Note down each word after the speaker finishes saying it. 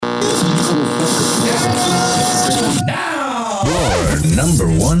Your number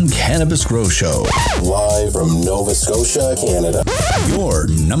one cannabis grow show. Live from Nova Scotia, Canada. Your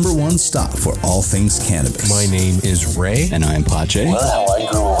number one stop for all things cannabis. My name is Ray. And I'm Pache. Learn how I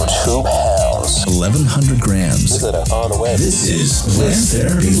grew over 2 pounds. 1,100 grams. Visit us on the web. This is Plant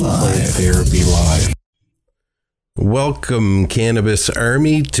Therapy Live. Therapy Live. Welcome, Cannabis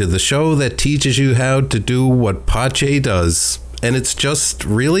Army, to the show that teaches you how to do what Pache does. And it's just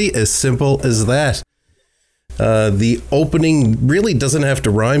really as simple as that. The opening really doesn't have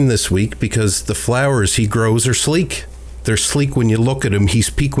to rhyme this week because the flowers he grows are sleek. They're sleek when you look at him. He's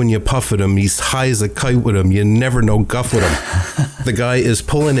peak when you puff at him. He's high as a kite with him. You never know guff with him. The guy is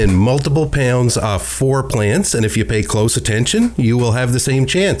pulling in multiple pounds off 4 plants, and if you pay close attention, you will have the same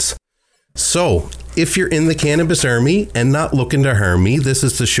chance. So, if you're in the Cannabis Army and not looking to harm me, this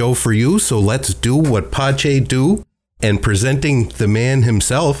is the show for you. So let's do what Pache do, and presenting the man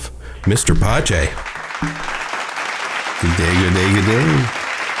himself, Mr. Pache. Good day, good day, good day.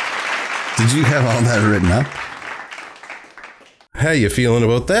 Did you have all that written up? How you feeling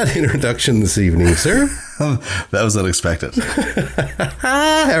about that introduction this evening, sir? That was unexpected.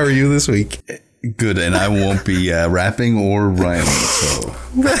 How are you this week? Good, and I won't be rapping or rhyming, so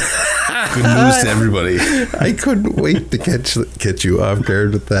good news to everybody. I couldn't wait to catch you off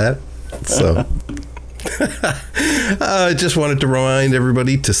guard with that. So I just wanted to remind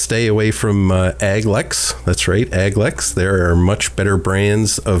everybody to stay away from Aglex. That's right, Aglex. There are much better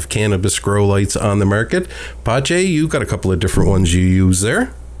brands of cannabis grow lights on the market. Pache, you got a couple of different ones you use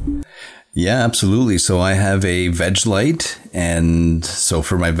there. Yeah, absolutely. So I have a veg light, and so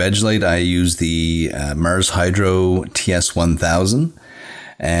for my veg light, I use the Mars Hydro TS1000.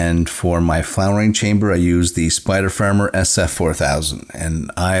 And for my flowering chamber, I use the Spider Farmer SF4000, and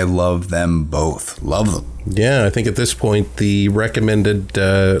I love them both. Love them. Yeah, I think at this point, the recommended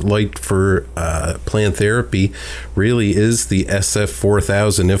light for plant therapy really is the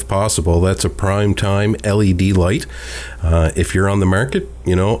SF4000 if possible. That's a prime time LED light. If you're on the market,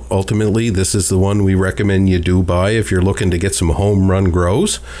 ultimately, this is the one we recommend you do buy if you're looking to get some home run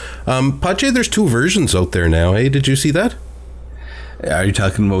grows. Pache, there's 2 versions out there now. Hey, did you see that? Are you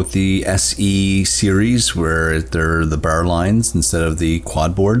talking about the SE series where they're the bar lines instead of the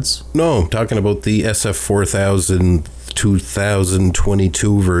quad boards? No, I'm talking about the SF4000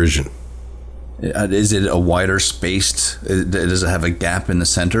 2022 version. Is it a wider spaced? Does it have a gap in the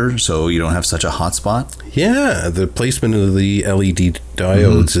center so you don't have such a hot spot? Yeah, the placement of the LED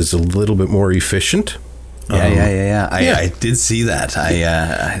diodes is a little bit more efficient. Yeah. I did see that.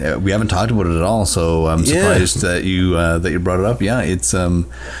 We haven't talked about it at all, so I'm surprised that you brought it up. Yeah, it's I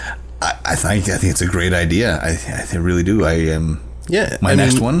think it's a great idea. I really do.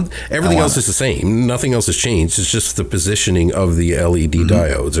 Next one. Everything else is the same. Nothing else has changed. It's just the positioning of the LED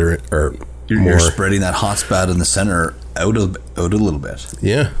diodes are you're spreading that hot spot in the center out a little bit.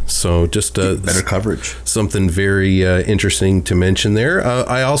 Yeah, so just better coverage. Something very interesting to mention there.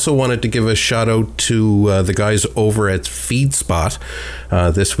 I also wanted to give a shout out to the guys over at FeedSpot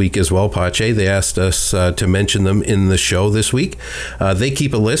this week as well, Pache. They asked us to mention them in the show this week. They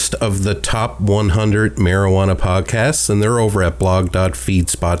keep a list of the top 100 marijuana podcasts, and they're over at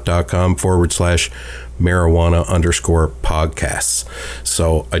blog.feedspot.com/marijuana_podcasts.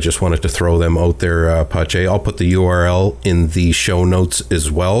 So I just wanted to throw them out there, Pache. I'll put the URL in the show notes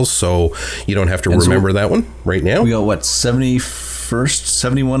as well, so you don't have to remember that one right now. We got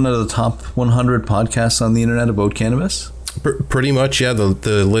 71 out of the top 100 podcasts on the internet about cannabis? Pretty much, yeah.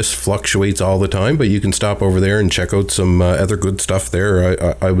 The list fluctuates all the time, but you can stop over there and check out some other good stuff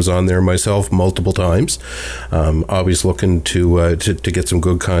there. I was on there myself multiple times. Always looking to get some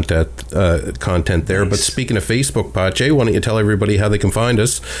good content there. Nice. But speaking of Facebook, Pache, why don't you tell everybody how they can find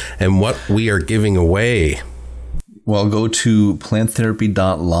us and what we are giving away? Well, go to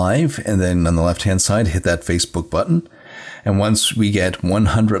planttherapy.live, and then on the left-hand side, hit that Facebook button. And once we get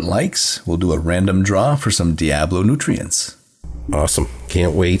 100 likes, we'll do a random draw for some Diablo nutrients. Awesome.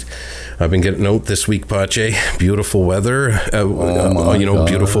 Can't wait. I've been getting out this week, Pache. Beautiful weather.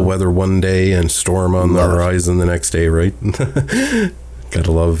 Beautiful weather one day and storm on the horizon the next day, right?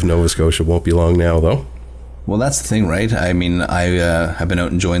 Gotta love Nova Scotia. Won't be long now, though. Well, that's the thing, right? I mean, I've been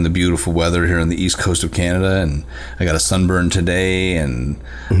out enjoying the beautiful weather here on the east coast of Canada, and I got a sunburn today, and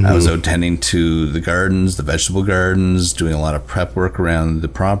I was out tending to the gardens, the vegetable gardens, doing a lot of prep work around the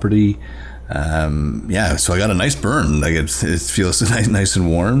property. So I got a nice burn. Like it feels nice and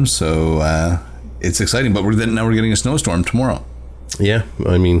warm, so it's exciting. But we're getting a snowstorm tomorrow. Yeah,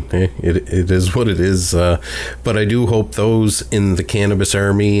 I mean, it is what it is. But I do hope those in the cannabis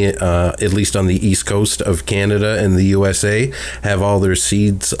army, at least on the east coast of Canada and the USA, have all their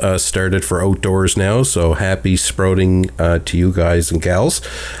seeds started for outdoors now. So happy sprouting to you guys and gals.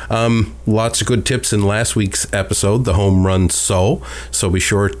 Lots of good tips in last week's episode, the home run So be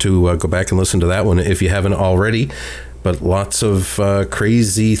sure to go back and listen to that one if you haven't already. But lots of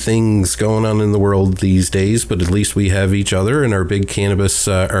crazy things going on in the world these days. But at least we have each other and our big cannabis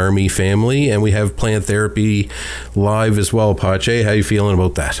army family. And we have Plant Therapy live as well. Pache, how you feeling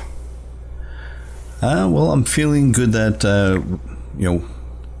about that? Well, I'm feeling good that,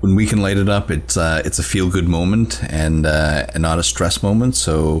 when we can light it up, it's a feel-good moment and not a stress moment.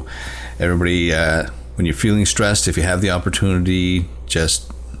 So everybody, when you're feeling stressed, if you have the opportunity,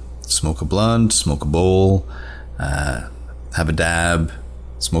 just smoke a blunt, smoke a bowl, have a dab,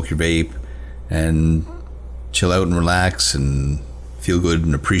 smoke your vape, and chill out and relax and feel good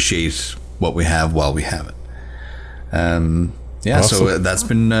and appreciate what we have while we have it. Awesome. So that's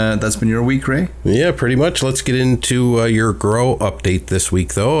been your week, Ray? Yeah, pretty much. Let's get into your grow update this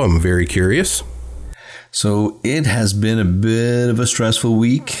week, though. I'm very curious. So it has been a bit of a stressful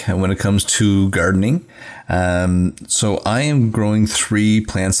week when it comes to gardening. So I am growing 3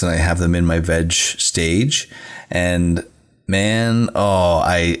 plants and I have them in my veg stage. And man,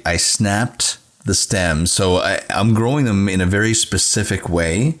 I snapped the stems. So I'm growing them in a very specific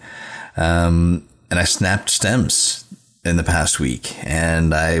way. And I snapped stems in the past week,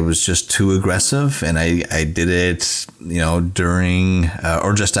 and I was just too aggressive, and I did it, during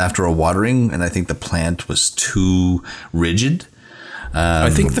or just after a watering, and I think the plant was too rigid.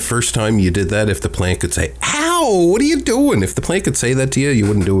 I think the first time you did that, if the plant could say, "Ow, what are you doing?" If the plant could say that to you, you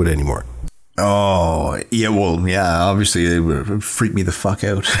wouldn't do it anymore. Oh, yeah, well, yeah, obviously it would freak me the fuck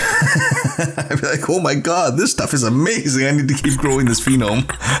out. I'd be like, oh my God, this stuff is amazing. I need to keep growing this phenome.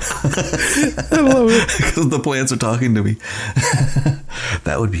 I love it. Because the plants are talking to me.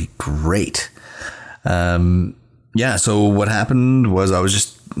 That would be great. So what happened was I was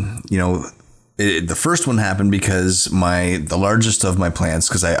just, the first one happened because the largest of my plants,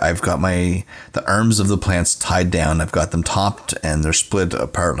 because I've got the arms of the plants tied down. I've got them topped and they're split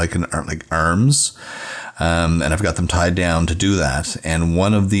apart like arms. And I've got them tied down to do that. And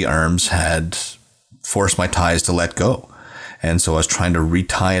one of the arms had forced my ties to let go. And so I was trying to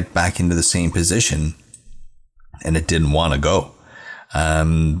retie it back into the same position, and it didn't want to go.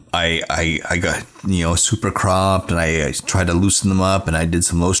 I got, super cropped, and I tried to loosen them up, and I did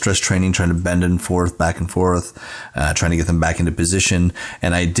some low stress training, trying to bend and forth, back and forth, trying to get them back into position.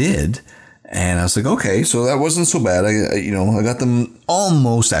 And I did. And I was like, okay, so that wasn't so bad. I got them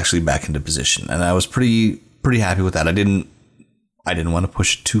almost actually back into position, and I was pretty happy with that. I didn't want to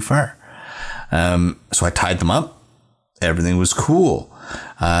push it too far. So I tied them up. Everything was cool.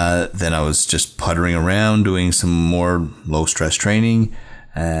 Then I was just puttering around, doing some more low stress training.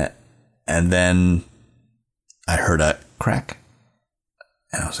 And then I heard a crack.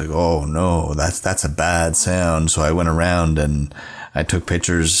 And I was like, oh no, that's a bad sound. So I went around and I took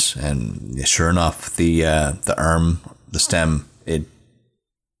pictures, and sure enough, the stem, it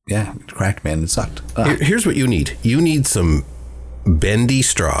cracked, man. It sucked. Here's what you need. You need some bendy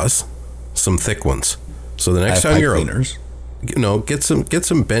straws, some thick ones. So the next time you're out, get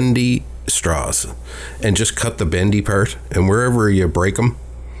some bendy straws and just cut the bendy part, and wherever you break them,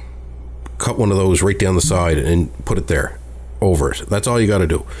 cut one of those right down the side and put it there over it. That's all you got to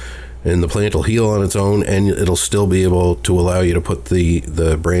do. And the plant will heal on its own, and it'll still be able to allow you to put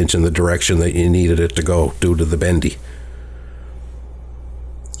the branch in the direction that you needed it to go due to the bendy.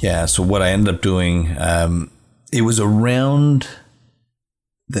 Yeah, so what I ended up doing, it was around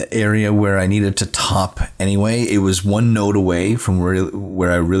the area where I needed to top anyway. It was one node away from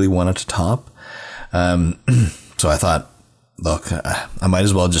where I really wanted to top. So I thought, look, I might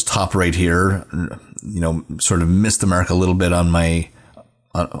as well just top right here, sort of miss the mark a little bit on my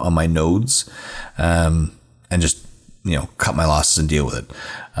nodes, and just, cut my losses and deal with it.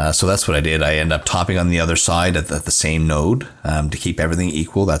 So that's what I did. I ended up topping on the other side at the same node, to keep everything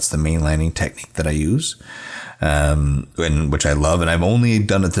equal. That's the mainlining technique that I use, and which I love. And I've only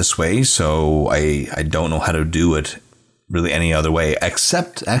done it this way, so I don't know how to do it really any other way,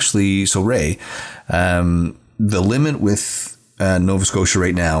 except actually, so Ray, the limit with Nova Scotia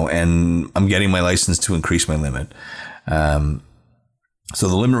right now, and I'm getting my license to increase my limit. So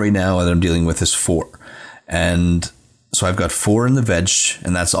the limit right now that I'm dealing with is 4. And so I've got 4 in the veg,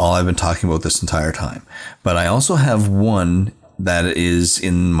 and that's all I've been talking about this entire time. But I also have one that is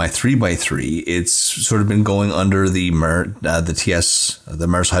in my 3x3. It's sort of been going under the Mars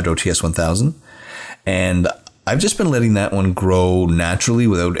Hydro TS1000. And I've just been letting that one grow naturally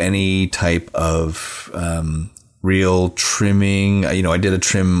without any type of real trimming. You know, I did a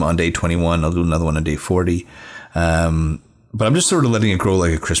trim on day 21. I'll do another one on day 40. But I'm just sort of letting it grow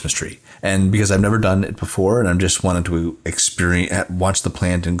like a Christmas tree. And because I've never done it before, and I'm just wanting to watch the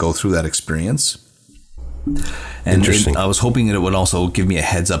plant and go through that experience. And Interesting. I was hoping that it would also give me a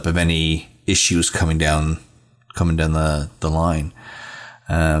heads up of any issues coming down the line.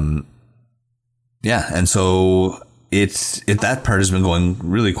 Yeah. And so that part has been going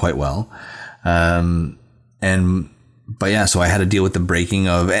really quite well. But yeah, so I had to deal with the breaking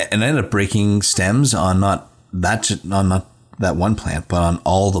and I ended up breaking stems on not that one plant, but on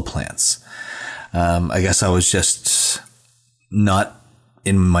all the plants. I guess I was just not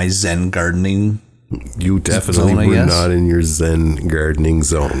in my Zen gardening. You definitely were not in your Zen gardening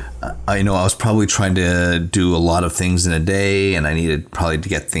zone. I know I was probably trying to do a lot of things in a day, and I needed probably to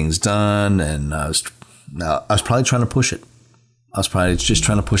get things done, and I was probably trying to push it. I was probably just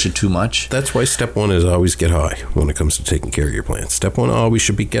trying to push it too much. That's why step one is always get high when it comes to taking care of your plants. Step one always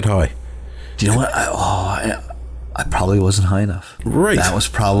should be get high. Do you know what? I probably wasn't high enough. Right. That was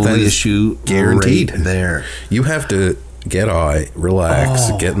probably the issue guaranteed right there. You have to get high,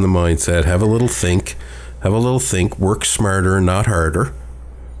 relax, get in the mindset, have a little think, work smarter, not harder.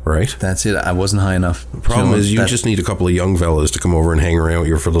 Right? That's it. I wasn't high enough. The problem is you just need a couple of young fellas to come over and hang around with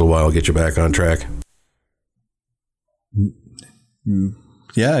you for a little while, get you back on track.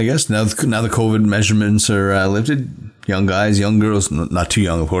 Yeah, I guess now the COVID measurements are lifted. Young guys, young girls, not too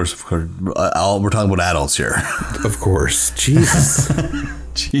young, of course. We're talking about adults here. Of course. Jesus.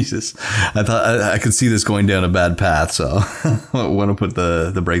 Jesus. I thought I could see this going down a bad path, so I want to put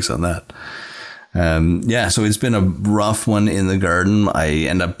the brakes on that. Yeah, so it's been a rough one in the garden. I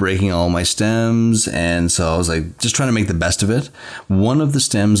end up breaking all my stems, and so I was like just trying to make the best of it. One of the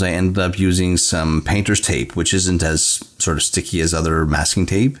stems I ended up using some painter's tape, which isn't as sort of sticky as other masking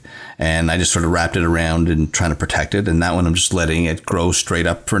tape, and I just sort of wrapped it around and trying to protect it. And that one I'm just letting it grow straight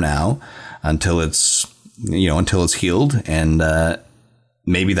up for now until it's healed, and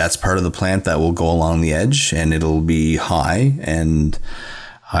maybe that's part of the plant that will go along the edge, and it'll be high and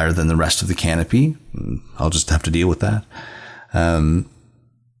higher than the rest of the canopy. I'll just have to deal with that.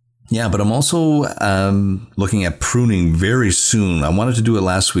 Yeah, but I'm also looking at pruning very soon. I wanted to do it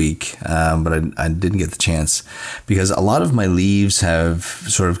last week, but I didn't get the chance because a lot of my leaves have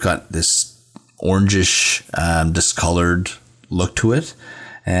sort of got this orangish, discolored look to it.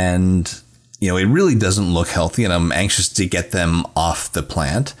 And, it really doesn't look healthy, and I'm anxious to get them off the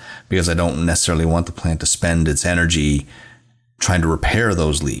plant because I don't necessarily want the plant to spend its energy trying to repair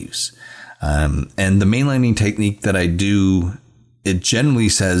those leaves. And the mainlining technique that I do, it generally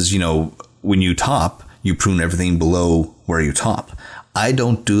says, when you top, you prune everything below where you top. I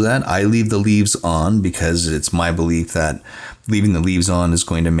don't do that. I leave the leaves on because it's my belief that leaving the leaves on is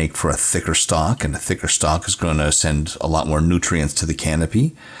going to make for a thicker stalk, and a thicker stalk is going to send a lot more nutrients to the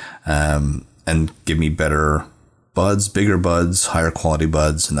canopy, and give me better buds, bigger buds, higher quality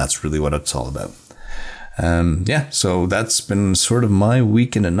buds. And that's really what it's all about. Yeah, so that's been sort of my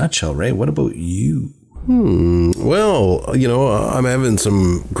week in a nutshell, Ray. What about you? Well, I'm having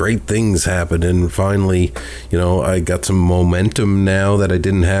some great things happen, and finally, I got some momentum now that I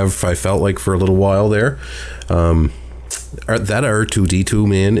didn't have, I felt like, for a little while there. That R2D2,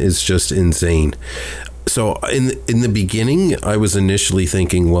 man, is just insane. So in the beginning, I was initially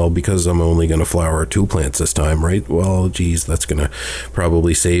thinking, well, because I'm only going to flower 2 plants this time, right? Well, geez, that's going to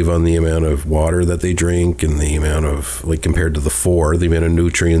probably save on the amount of water that they drink and the amount of, compared to the 4, the amount of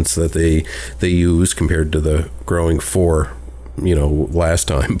nutrients that they use compared to the growing 4, last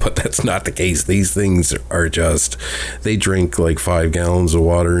time. But that's not the case. These things are just, they drink 5 gallons of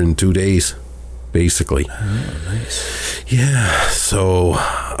water in 2 days. Basically. Oh, nice. Yeah, so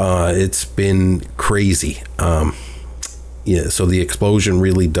it's been crazy. So the explosion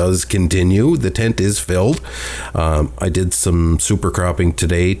really does continue. The tent is filled. I did some super cropping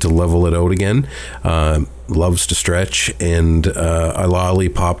today to level it out again. Loves to stretch, and I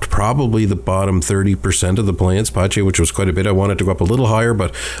lollipopped probably the bottom 30% of the plants, Pache, which was quite a bit. I wanted to go up a little higher,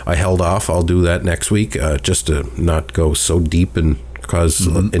 but I held off. I'll do that next week, just to not go so deep and cause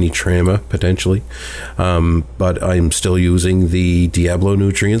any trauma potentially, but I'm still using the Diablo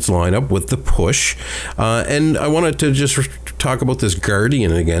Nutrients lineup with the push, and I wanted to just talk about this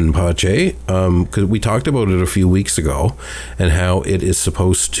Guardian again, Pache, because we talked about it a few weeks ago and how it is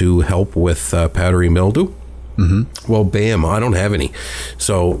supposed to help with powdery mildew. Well, bam, I don't have any,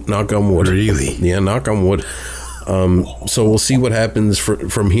 so knock on wood. Really? Yeah, knock on wood. So we'll see what happens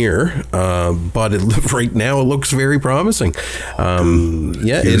from here. But right now it looks very promising. And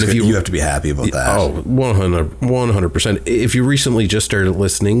if you have to be happy about that. Oh, 100%. If you recently just started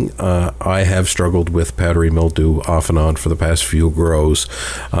listening, I have struggled with powdery mildew off and on for the past few grows.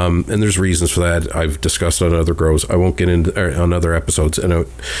 And there's reasons for that. I've discussed on other grows. I won't get into on other episodes. And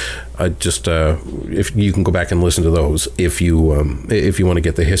I just if you can go back and listen to those if you want to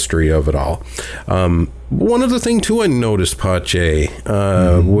get the history of it all. One other thing too I noticed, Pache,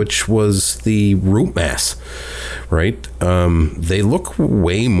 which was the root mass, right? They look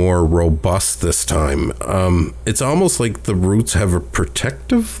way more robust this time. It's almost like the roots have a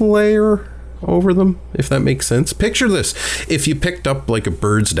protective layer over them, if that makes sense. Picture this: if you picked up like a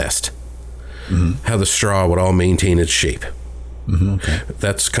bird's nest, how the straw would all maintain its shape. Okay.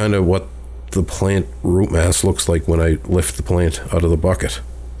 That's kind of what the plant root mass looks like when I lift the plant out of the bucket.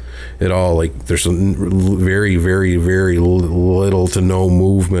 It all, like, there's a very, very, very little to no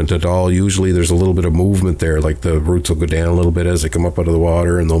movement at all. Usually there's a little bit of movement there, like the roots will go down a little bit as they come up out of the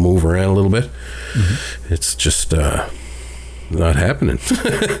water and they'll move around a little bit. It's just not happening.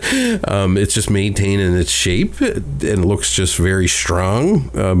 It's just maintaining its shape and looks just very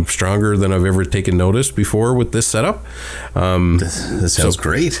strong, stronger than I've ever taken notice before with this setup. This sounds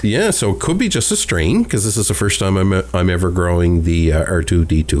great. Yeah, so it could be just a strain, because this is the first time I'm ever growing the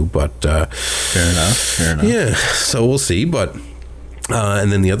R2D2, but fair enough. Yeah, so we'll see. But and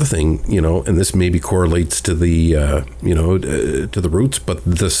then the other thing, and this maybe correlates to the to the roots, but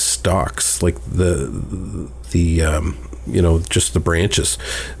the stalks, like the just the branches,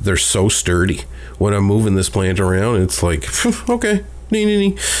 they're so sturdy. When I'm moving this plant around, it's like, okay,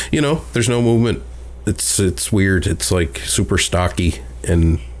 there's no movement. It's weird. It's like super stocky,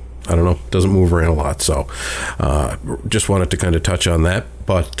 and I don't know, doesn't move around a lot. So just wanted to kind of touch on that.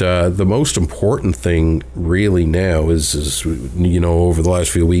 But the most important thing really now is over the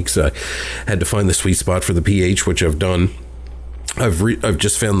last few weeks, I had to find the sweet spot for the pH, which I've done. I've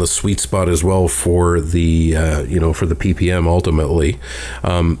just found the sweet spot as well for the for the ppm ultimately.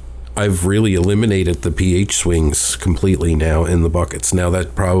 I've really eliminated the pH swings completely now in the buckets. Now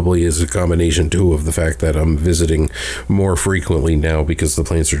that probably is a combination too of the fact that I'm visiting more frequently now because the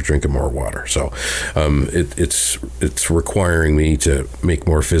plants are drinking more water. So it's requiring me to make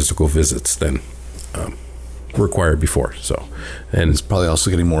more physical visits than required before. So, and it's probably also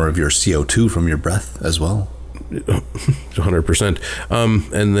getting more of your CO2 from your breath as well. 100%.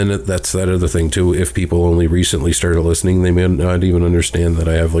 And then that's that other thing too. If people only recently started listening, they may not even understand that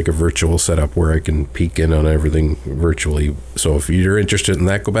I have like a virtual setup where I can peek in on everything virtually. So if you're interested in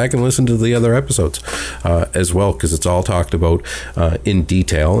that, go back and listen to the other episodes as well, because it's all talked about in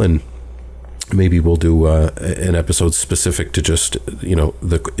detail. And maybe we'll do an episode specific to just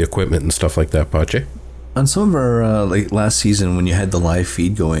the equipment and stuff like that, Pache. On some of our like last season, when you had the live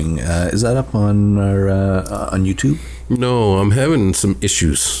feed going, is that up on our on YouTube? No, I'm having some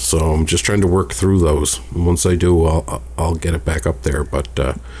issues, so I'm just trying to work through those. Once I do, I'll get it back up there. But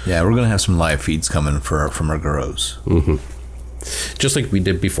yeah, we're gonna have some live feeds coming from our grows, just like we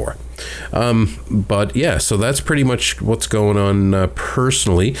did before. But yeah, so that's pretty much what's going on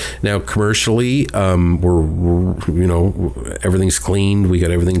personally. Now commercially, we're everything's cleaned. We got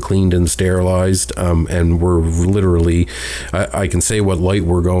everything cleaned and sterilized, and we're literally, I can say what light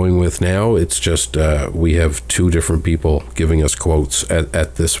we're going with now. It's just we have two different people giving us quotes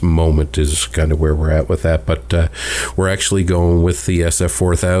at this moment is kind of where we're at with that. But we're actually going with the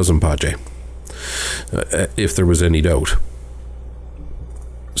SF4000, Pache, if there was any doubt.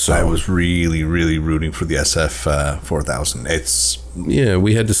 So I was really, really rooting for the SF 4000.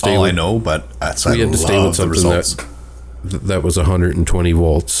 We had to stay. I know, but we had to stay with something that was 120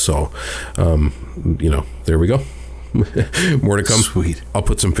 volts. So, there we go. More to come. Sweet. I'll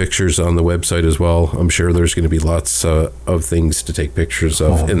put some pictures on the website as well. I'm sure there's going to be lots of things to take pictures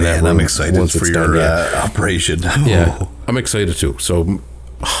of. I'm excited for your operation. Yeah, I'm excited too. So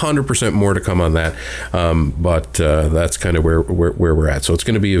 100% more to come on that, but that's kind of where we're at. So it's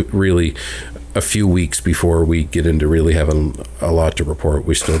going to be really a few weeks before we get into really having a lot to report.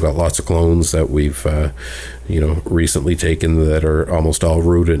 We still got lots of clones that we've recently taken that are almost all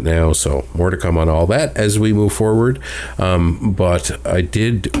rooted now, so more to come on all that as we move forward. But I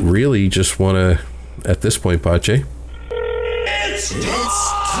did really just want to, at this point, Pache, it's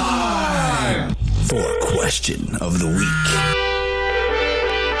time for question of the week.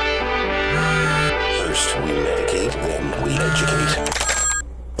 First we medicate, then we educate.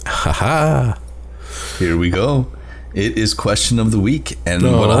 Haha. Here we go. It is question of the week, and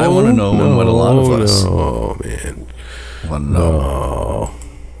what I want to know, and what a lot of us want to know.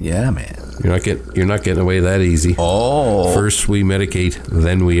 Yeah, man. You're not getting away that easy. Oh. First we medicate,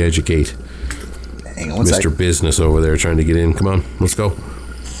 then we educate. Hang on, Mr. Business over there trying to get in. Come on, let's go.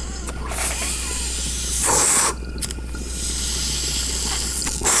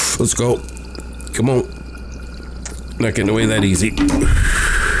 Let's go. Come on. Not getting away that easy.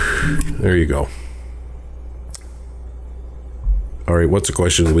 There you go. All right, what's the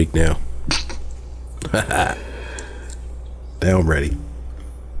question of the week now? Now I'm ready.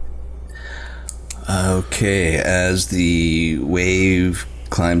 Okay, as the wave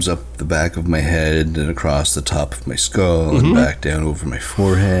climbs up the back of my head and across the top of my skull and back down over my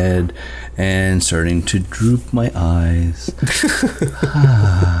forehead and starting to droop my eyes.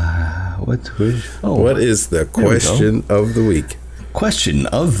 What is the question of the week? Question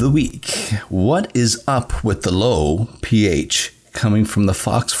of the week. What is up with the low pH coming from the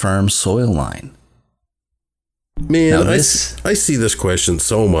Fox Farm soil line? Man, I see this question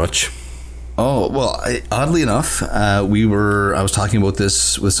so much. Oh, well, oddly enough, I was talking about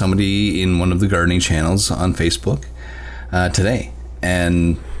this with somebody in one of the gardening channels on Facebook today.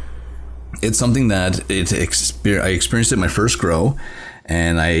 And it's something that I experienced it in my first grow,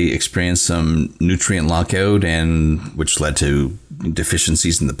 and I experienced some nutrient lockout, which led to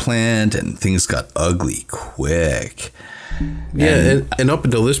deficiencies in the plant, and things got ugly quick. Yeah, and up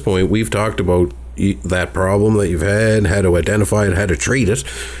until this point, we've talked about that problem that you've had, how to identify it, how to treat it,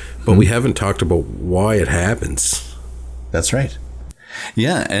 but we haven't talked about why it happens. That's right.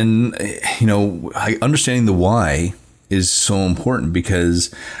 Yeah, and understanding the why is so important,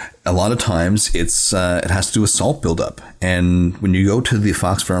 because a lot of times it has to do with salt buildup. And when you go to the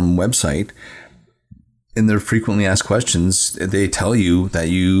Fox Farm website, in their frequently asked questions, they tell you that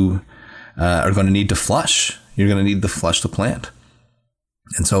you are going to need to flush. You're going to need to flush the plant.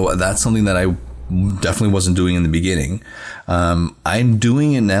 And so that's something that I definitely wasn't doing in the beginning. I'm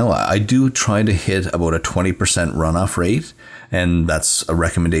doing it now. I do try to hit about a 20% runoff rate, and that's a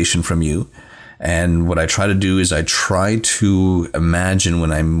recommendation from you. And what I try to do is I try to imagine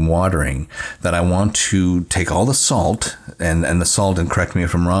when I'm watering that I want to take all the salt and the salt, and correct me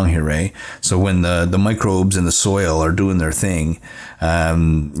if I'm wrong here, Ray. So when the microbes in the soil are doing their thing,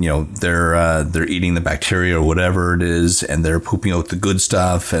 they're eating the bacteria or whatever it is, and they're pooping out the good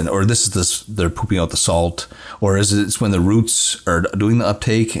stuff, they're pooping out the salt, or it's when the roots are doing the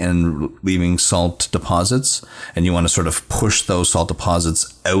uptake and leaving salt deposits, and you want to sort of push those salt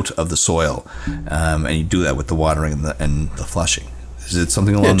deposits out of the soil. And you do that with the watering and the flushing. Is it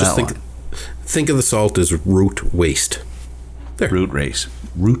something along that line? Think of the salt as root waste. There. Root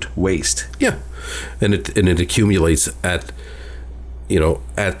waste. Yeah, and it accumulates at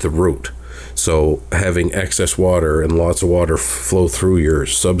the root. So having excess water and lots of water flow through your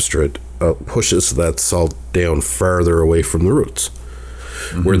substrate pushes that salt down farther away from the roots.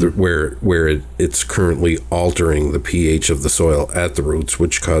 Where it's currently altering the pH of the soil at the roots,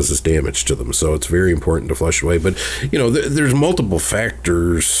 which causes damage to them. So it's very important to flush away. But there's multiple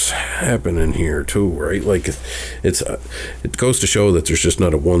factors happening here too, right? Like it goes to show that there's just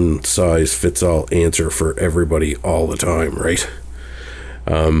not a one size fits all answer for everybody all the time, right?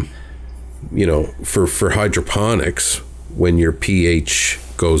 For hydroponics, when your pH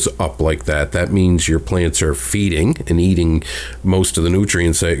goes up like that means your plants are feeding and eating most of the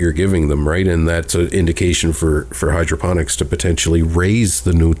nutrients that you're giving them, right? And that's an indication for hydroponics to potentially raise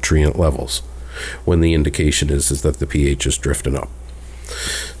the nutrient levels when the indication is that the pH is drifting up.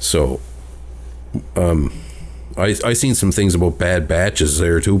 So I seen some things about bad batches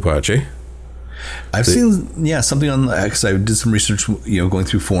there too, Pache. I've seen something on, because I did some research, going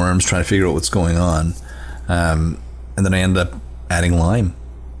through forums trying to figure out what's going on, and then I ended up adding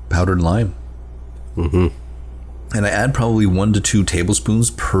powdered lime. And I add probably 1 to 2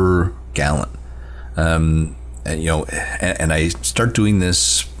 tablespoons per gallon. And I start doing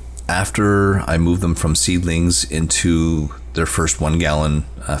this after I move them from seedlings into their first 1 gallon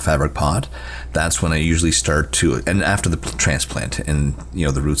fabric pot. That's when I usually start to, and after the transplant, and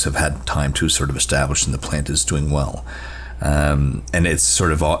the roots have had time to sort of establish and the plant is doing well. And it's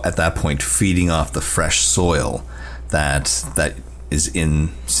sort of at that point feeding off the fresh soil that is in,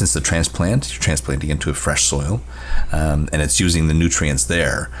 since the transplant, you're transplanting into a fresh soil, and it's using the nutrients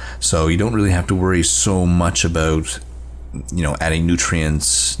there. So you don't really have to worry so much about, adding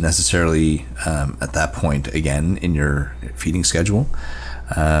nutrients necessarily at that point again in your feeding schedule.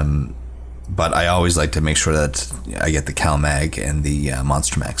 But I always like to make sure that I get the CalMag and the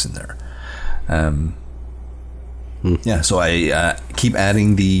Monster Max in there. So I keep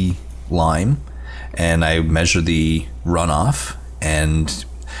adding the lime, and I measure the runoff. And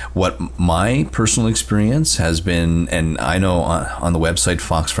What my personal experience has been, and I know on the website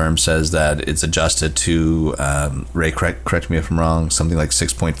Fox Farm says that it's adjusted to, Ray, correct me if I'm wrong, something like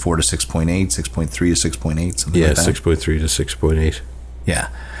 6.4 to 6.8, 6.3 to 6.8, something like that. 6.3 to 6.8. Yeah.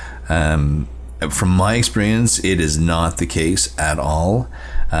 From my experience, it is not the case at all.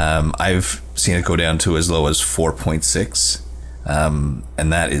 I've seen it go down to as low as 4.6.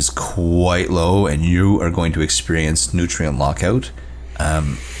 And that is quite low, and you are going to experience nutrient lockout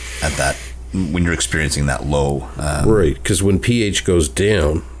at that when you're experiencing that low. Right, because when pH goes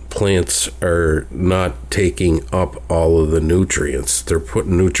down, plants are not taking up all of the nutrients. They're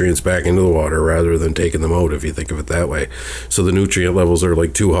putting nutrients back into the water rather than taking them out, if you think of it that way. So the nutrient levels are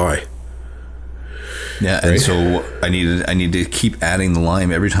like too high. Yeah, right? And so I need to keep adding the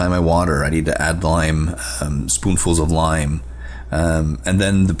lime every time I water. I need to add lime, spoonfuls of lime. And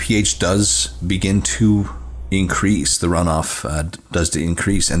then the pH does begin to increase. The runoff does to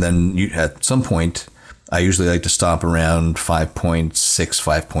increase. And then at some point, I usually like to stop around 5.6,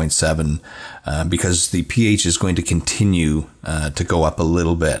 5.7, because the pH is going to continue to go up a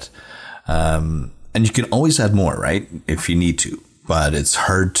little bit. And you can always add more, right, if you need to. But it's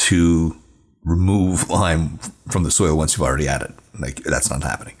hard to remove lime from the soil once you've already added. Like, that's not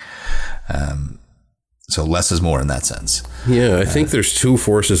happening. So less is more in that sense. Yeah, I think there's two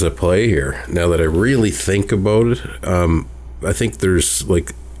forces at play here. Now that I really think about it, I think there's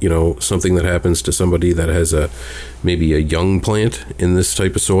something that happens to somebody that has maybe a young plant in this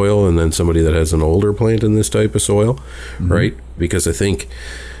type of soil, and then somebody that has an older plant in this type of soil, right? Because I think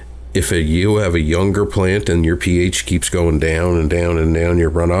if you have a younger plant and your pH keeps going down and down and down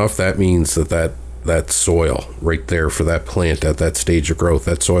your runoff, that means that soil right there for that plant at that stage of growth,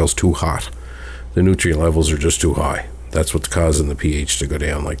 that soil's too hot. The nutrient levels are just too high. That's what's causing the pH to go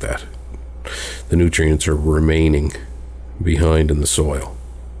down like that. The nutrients are remaining behind in the soil.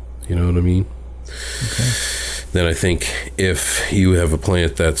 You know what I mean? Okay. Then I think if you have a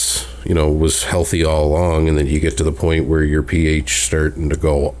plant that's, was healthy all along, and then you get to the point where your pH starting to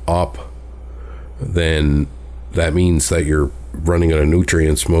go up, then that means that you're running out of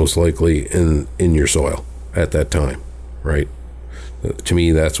nutrients most likely in your soil at that time, right? To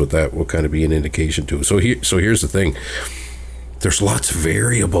me, that's what that will kind of be an indication to. So here's the thing. There's lots of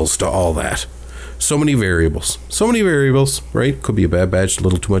variables to all that. So many variables, right? Could be a bad batch, a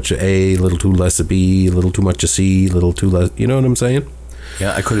little too much of A, a little too less of B, a little too much of C, a little too less, you know what I'm saying?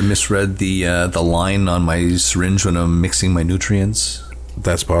 Yeah, I could have misread the line on my syringe when I'm mixing my nutrients.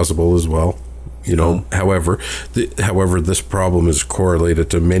 That's possible as well. However, this problem is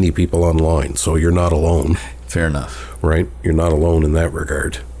correlated to many people online, so you're not alone. Fair enough. Right? You're not alone in that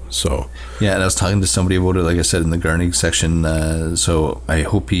regard. So yeah, and I was talking to somebody about it, like I said, in the gardening section. So I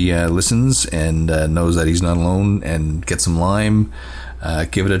hope he listens and knows that he's not alone, and get some lime,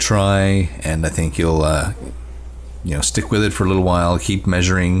 give it a try, and I think you'll stick with it for a little while, keep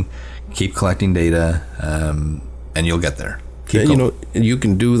measuring, keep collecting data, and you'll get there. You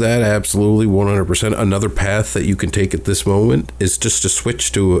can do that absolutely 100%. Another path that you can take at this moment is just to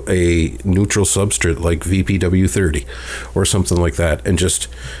switch to a neutral substrate like VPW30 or something like that, and just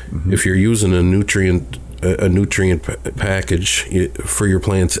if you're using a nutrient package for your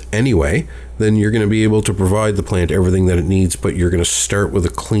plants anyway, then you're going to be able to provide the plant everything that it needs, but you're going to start with a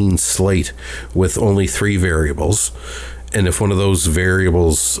clean slate with only 3 variables. And if one of those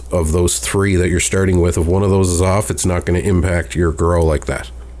variables of those 3 that you're starting with, if one of those is off, it's not going to impact your grow like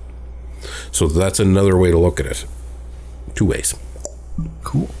that. So that's another way to look at it. 2 ways.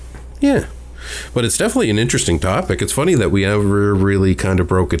 Cool. Yeah. But it's definitely an interesting topic. It's funny that we never really kind of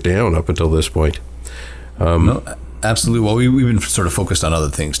broke it down up until this point. No, absolutely. Well, we've been sort of focused on other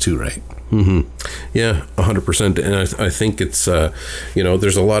things too, right? Mm-hmm. Yeah, 100%. And I think it's,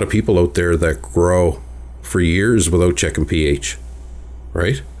 there's a lot of people out there that grow for years without checking pH,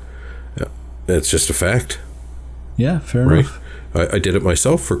 right? Yeah, that's just a fact. Yeah, fair enough. I did it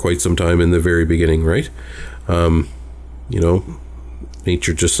myself for quite some time in the very beginning, right?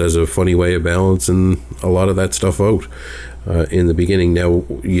 Nature just has a funny way of balancing a lot of that stuff out in the beginning. Now,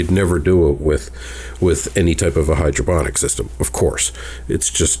 you'd never do it with any type of a hydroponic system, of course. It's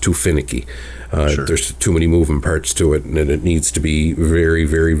just too finicky. Sure. There's too many moving parts to it, and it needs to be very,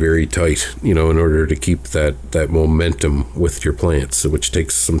 very, very tight, in order to keep that momentum with your plants, which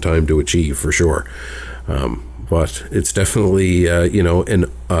takes some time to achieve for sure. But it's definitely,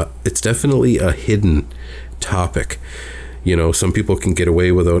 it's definitely a hidden topic. Some people can get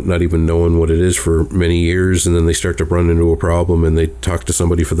away without not even knowing what it is for many years, and then they start to run into a problem, and they talk to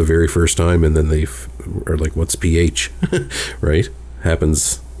somebody for the very first time, and then they are like, what's pH? Right?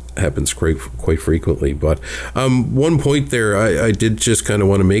 Happens happens quite frequently. But one point there I did just kind of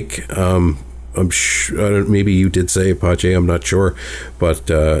want to make. I'm sure, maybe you did say it, Pache, I'm not sure. But,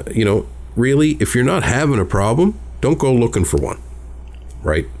 really, if you're not having a problem, don't go looking for one.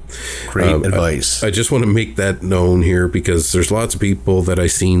 Right? Great advice. I just want to make that known here because there's lots of people that I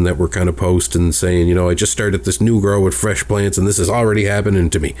seen that were kind of posting saying, I just started this new grow with fresh plants and this is already happening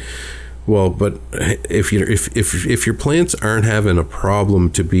to me. Well, but if your plants aren't having a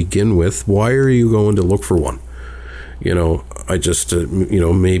problem to begin with, why are you going to look for one? I just,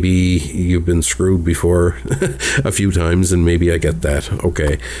 maybe you've been screwed before a few times, and maybe I get that.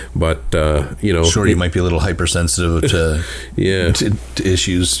 Okay. But, Sure, you might be a little hypersensitive to, to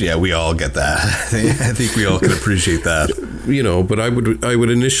issues. Yeah, we all get that. I think we all can appreciate that. But I would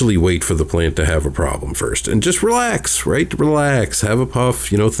initially wait for the plant to have a problem first and just relax, right? Relax, have a puff,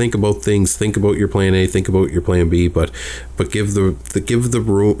 think about things, think about your plan A, think about your plan B, but give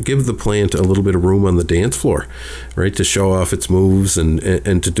the plant a little bit of room on the dance floor, right? To show off its moves and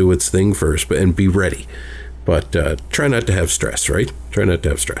to do its thing first, and be ready. But try not to have stress, right? Try not to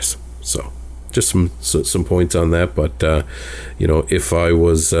have stress. So just some points on that. But if I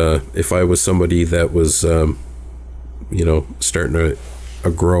was somebody that was starting a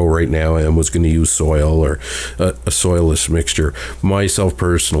grow right now and was going to use soil or a soilless mixture, myself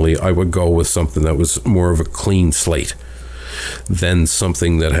personally, I would go with something that was more of a clean slate than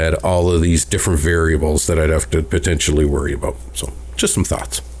something that had all of these different variables that I'd have to potentially worry about. So just some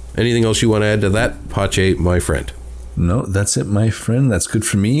thoughts. Anything else you want to add to that, Pache, my friend? No, that's it, my friend. That's good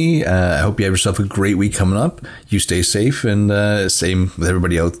for me. I hope you have yourself a great week coming up. You stay safe, and same with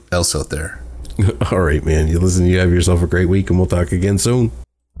everybody else out there. All right, man. You have yourself a great week, and we'll talk again soon.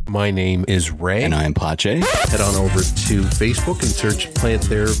 My name is Ray. And I'm Pache. Head on over to Facebook and search Plant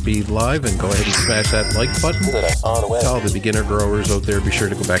Therapy Live and go ahead and smash that like button. To all the beginner growers out there, be sure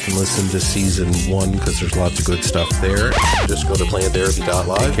to go back and listen to season 1 because there's lots of good stuff there. Just go to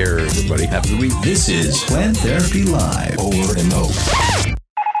planttherapy.live. Take care, everybody. Have a good week. This is Plant Therapy Live. Over and over.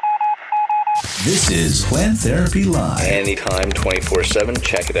 This is Plant Therapy Live. Anytime, 24/7.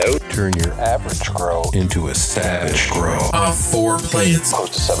 Check it out. Turn your average grow into a savage grow. Of 4 plants. Close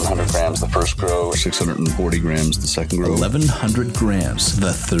to 700 grams the first grow, 640 grams the second grow. 1,100 grams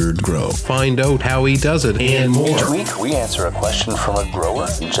the third grow. Find out how he does it and more. Each week, we answer a question from a grower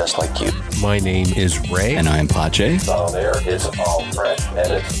just like you. My name is Ray. And I'm Pache. All there is all fresh,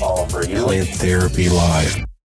 and it's all for you. Plant Therapy Live.